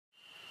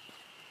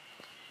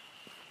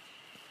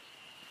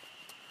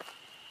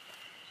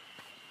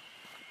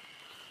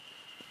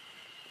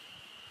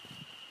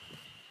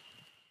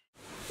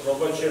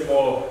probat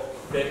ćemo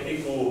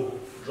tehniku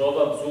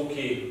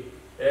Jodantsuki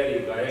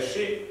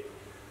erikaeshi.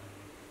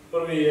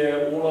 Prvi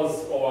je ulaz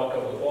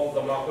ovakav, on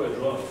zamahuje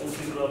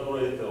Jodantsuki, da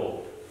uradite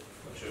ovo.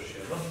 Znači još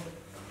jedno.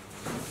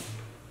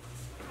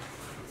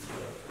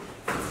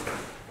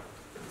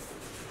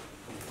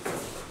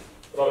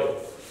 Probajte.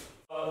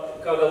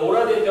 Kada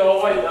uradite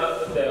ovaj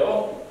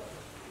deo,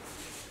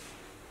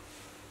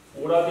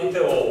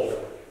 uradite ovo.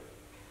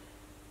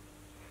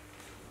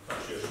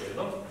 Znači još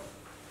jedno.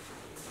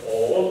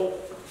 Ovo.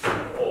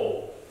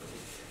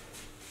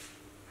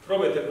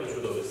 Probajte pa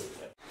ću dovesti.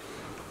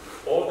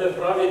 Ovde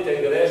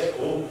pravite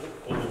grešku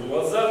od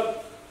ulaza,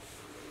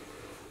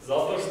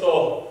 zato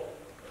što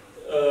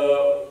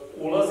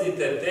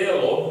ulazite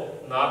telom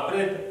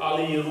napred,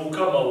 ali i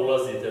rukama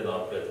ulazite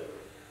napred.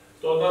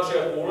 To znači,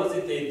 ako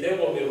ulazite i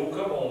telom i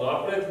rukama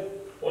unapred,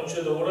 on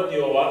će da uradi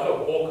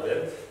ovakav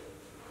pokret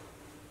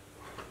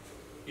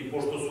i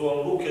pošto su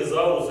vam ruke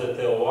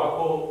zauzete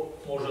ovako,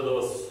 može da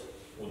vas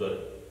udari.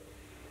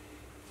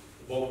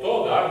 Zbog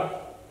toga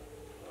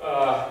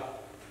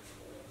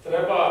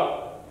treba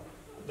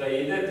da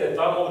idete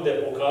tamo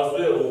gde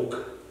pokazuje ruka,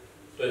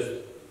 to jest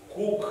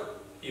kuk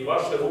i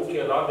vaše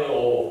ruke rade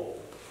ovo.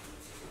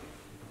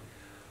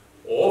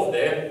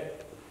 Ovde,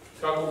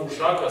 kako mu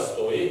šaka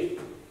stoji,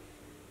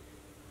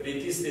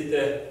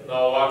 pritisnite na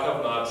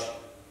ovakav način.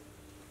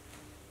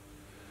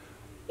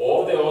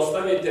 Ovde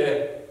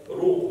ostavite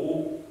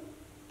ruku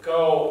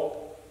kao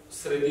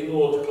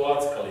sredinu od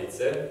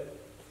klackalice,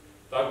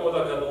 tako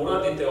da kad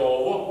uradite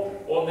ovo,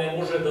 on ne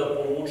može da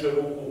povuče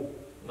ruku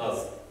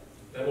nazad.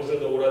 Ne može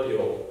da uradi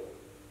ovo.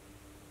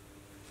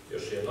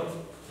 Još jednom,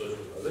 dođu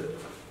nazad.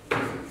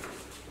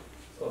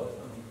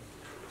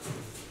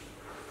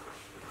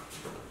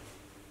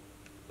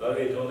 Da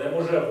vidite, on ne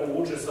može da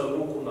povuče sad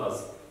ruku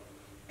nazad.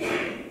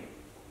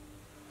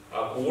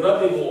 Ako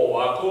uradimo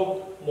ovako,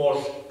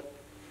 može.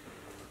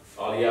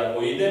 Ali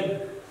ako idem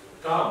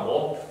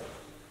tamo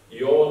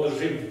i ovo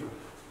držim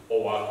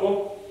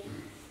ovako,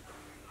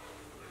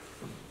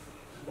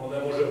 on ne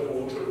može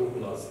povuče ruku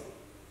nazad.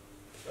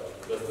 Evo,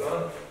 druga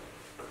strana.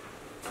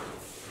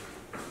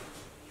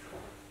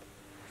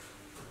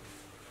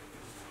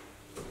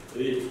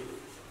 Vidite.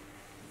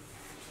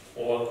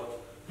 Ovako.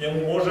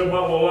 Njemu može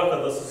malo ovaka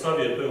da se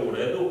savije, to je u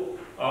redu,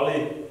 ali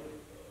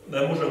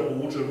ne može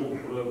povuče ruku,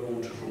 prvo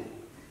povuče ruku.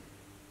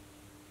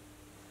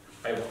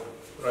 Ajmo,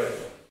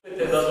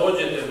 pravite. Da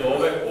dođete do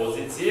ove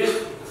pozicije,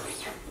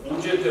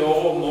 uđete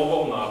ovom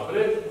nogom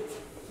napred,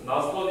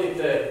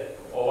 naslonite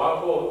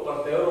ovako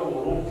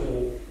parterovu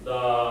ruku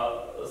da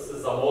se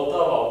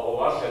zamotava oko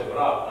vašeg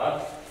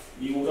vrata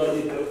i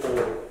uradite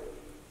ovo.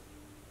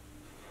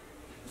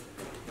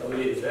 Da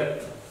vidite.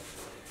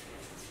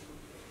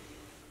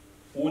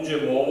 Uđem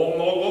ovom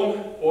nogom,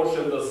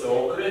 počnem da se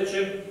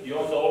okrećem i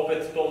onda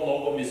opet tom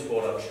nogom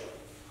iskoračem.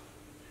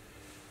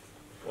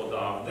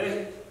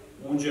 Odavde,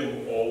 uđem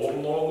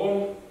ovom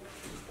nogom,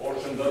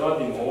 počnem da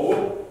radim ovo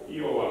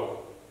i ovako.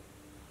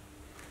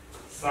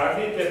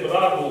 Sagnite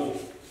bradu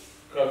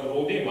ka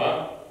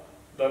grudima,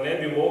 da ne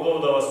bi mogao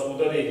da vas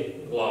udari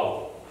glavu.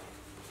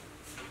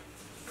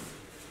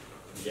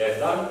 1,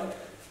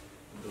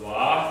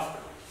 2,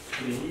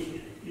 3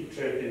 i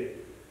 4.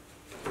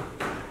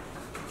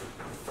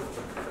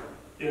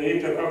 I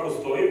vidite kako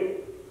stojim,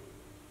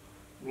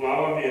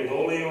 glava mi je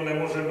dole i on ne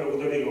može me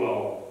udari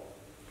glavom.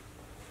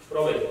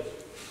 Probajte.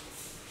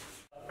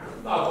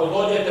 Ako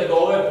dođete do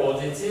ove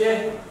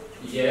pozicije,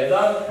 1,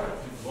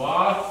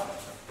 2,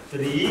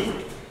 3,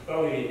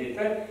 kao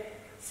vidite,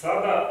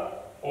 sada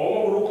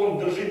ovom rukom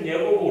držim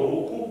njegovu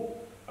ruku,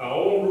 a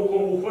ovom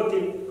rukom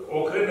uhvatim,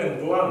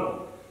 okrenem dlan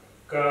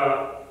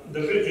ka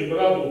držeći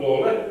bradu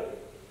dole,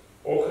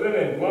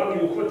 okrenem dlan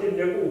i uhvatim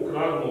njegovu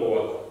kragnu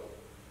ovako.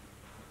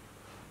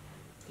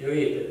 I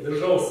vidite,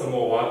 držao sam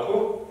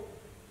ovako,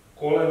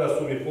 kolena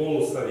su mi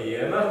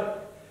polusavijena,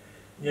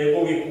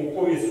 njegovi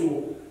kukovi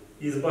su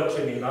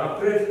izbačeni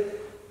napred,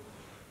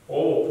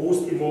 ovo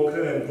pustim,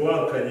 okrenem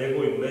dlan ka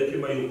njegovim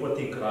leđima i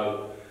uhvatim kragu.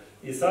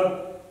 I sad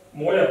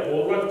moja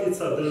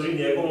podlaktica drži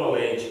njegova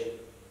leđa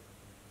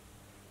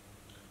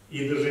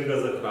i držim ga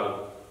za kragu.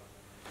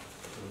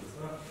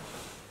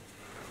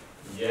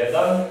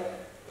 1,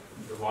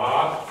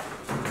 2,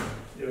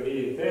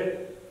 vidite,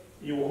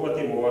 i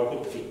uhvatim ovako 3.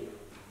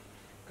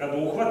 Kada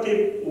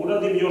uhvatim,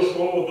 uradim još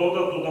ovo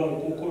dodatno da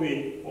mu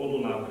kukovi odu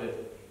napred.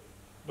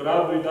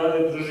 Bradu i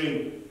dalje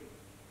držim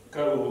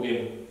ka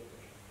grudima.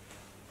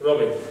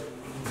 Probajte.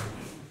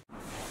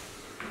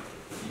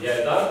 1,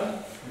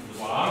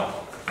 2,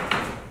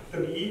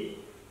 3,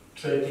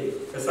 4.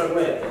 Sad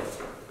gledajte.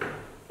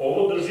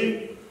 Ovo držim,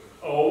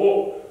 a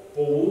ovo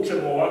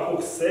povučem ovako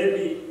k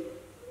sebi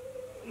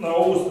na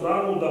ovu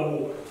stranu da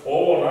mu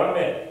ovo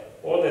rame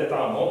ode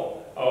tamo,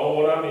 a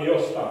ovo rame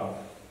još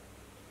tamo.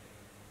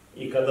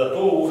 I kada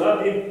to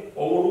uradim,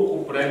 ovu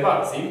ruku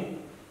prebacim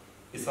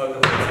i sad ga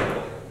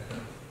prebacim.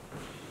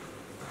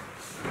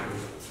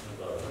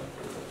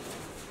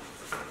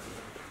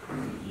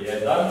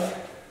 1,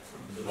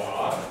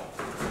 2,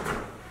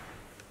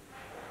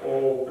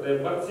 ovo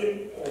prebacim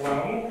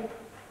ovamo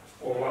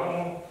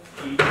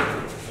i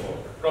ovamo.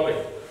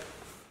 Probajte.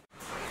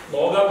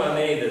 Nogama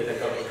ne idete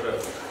kako treba.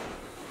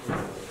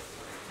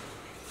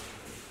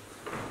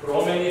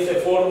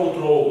 Promenite formu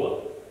trougla.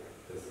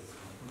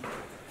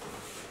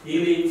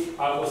 Ili,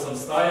 ako sam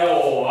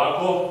stajao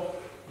ovako,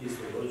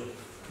 isto dođu,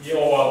 je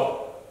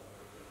ovako.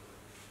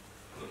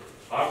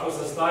 Ako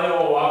sam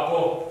stajao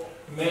ovako,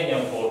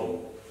 menjam formu.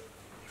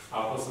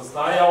 Ako sam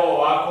stajao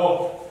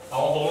ovako,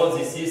 a on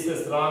dolazi s iste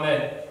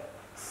strane,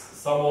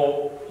 samo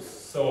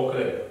se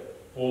okrene,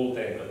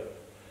 polutenka.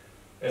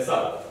 E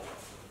sad,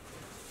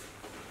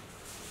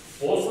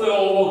 posle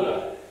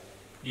ovoga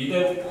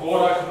idem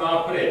korak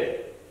napred,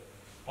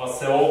 pa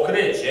se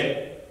okrećem,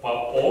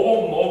 pa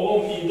ovom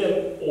nogom idem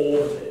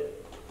ovde.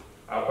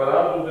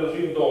 Aparatu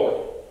držim dole.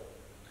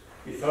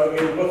 I sad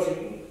ga ubacim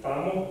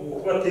tamo,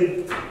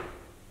 uhvatim,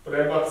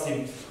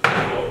 prebacim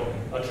dole.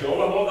 Znači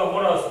ova noga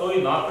mora da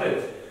stoji napred,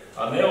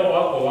 a ne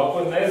ovako, ovako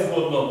je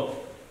nezgodno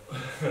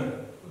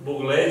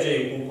zbog leđa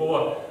i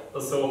kukova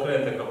da se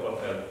okrenete ka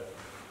partneru.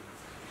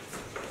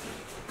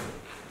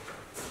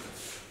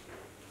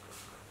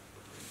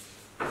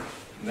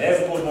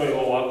 Nezgodno je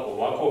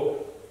ovako,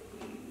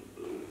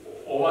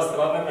 ova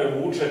strana me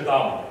vuče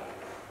tamo.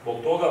 Zbog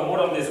toga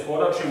moram da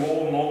iskoračim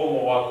ovom nogom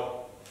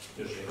ovako.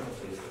 Još jednom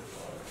se iste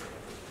stvari.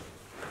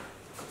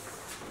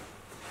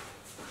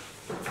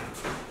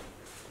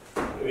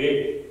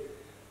 Vidite,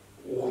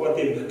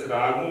 uhvatim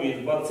kragnu,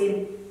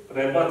 izbacim,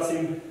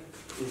 prebacim,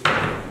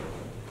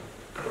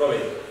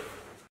 probajte.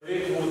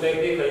 Vidite, u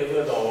tehnika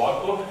izgleda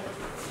ovako.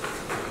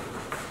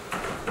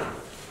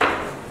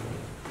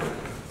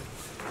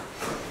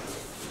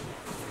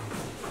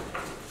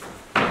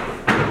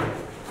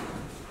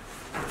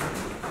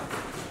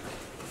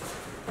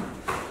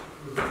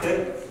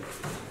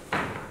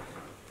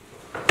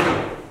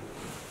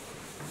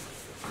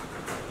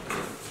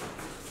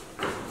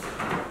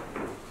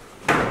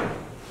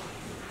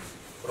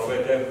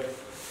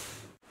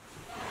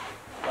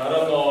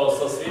 Naravno,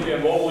 sa svim je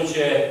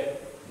moguće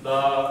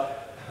da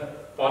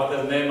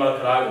partner nema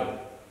kragnu.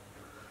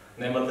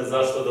 Nemate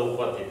zašto da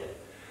uhvatite.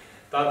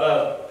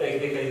 Tada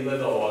tehnika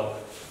izgleda ovako.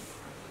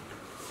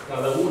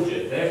 Kada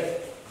uđete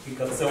i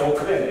kad se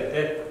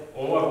okrenete,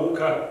 ova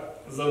ruka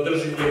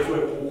zadrži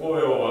njegove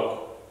kukove ovako.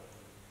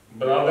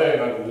 Brada je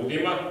na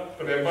grudima,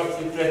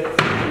 prebacite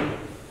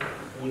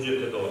i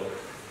uđete dole.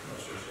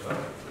 Znači,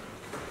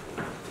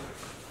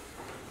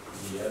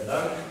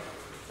 jedan,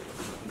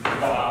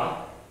 dva,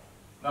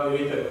 da li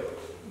vidite,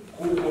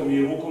 kukom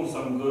i rukom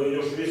sam ga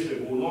još više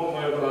gunuo,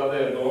 moja brada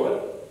je dole,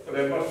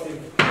 prebacim,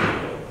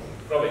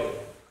 probajte.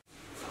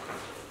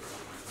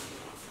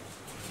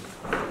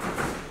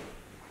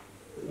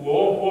 U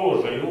ovom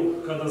položaju,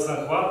 kada sam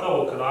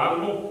hvatao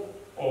kragnu,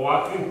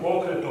 ovakvim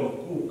pokretom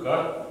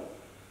kuka,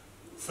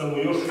 sam mu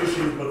još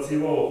više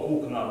izbacivao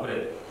kuk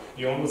napred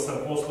i onda sam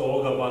posle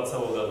ovoga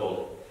bacao ga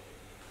dole.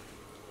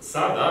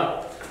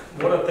 Sada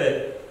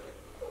morate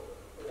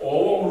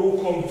ovom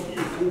rukom i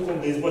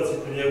kukom da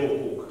izbacite njegov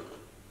kuk.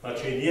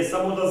 Znači, nije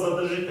samo da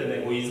zadržite,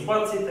 nego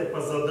izbacite, pa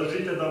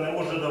zadržite da ne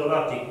može da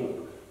vrati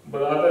kuk.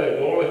 Brada je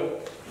dole.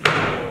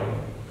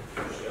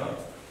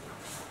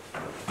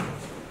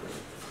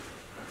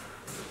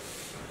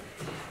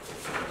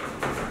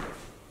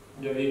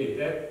 Da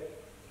vidite,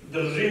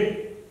 držim,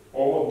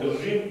 ovo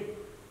držim,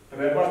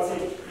 prebacim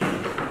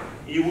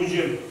i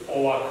uđem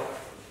ovako.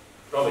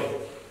 Probajte.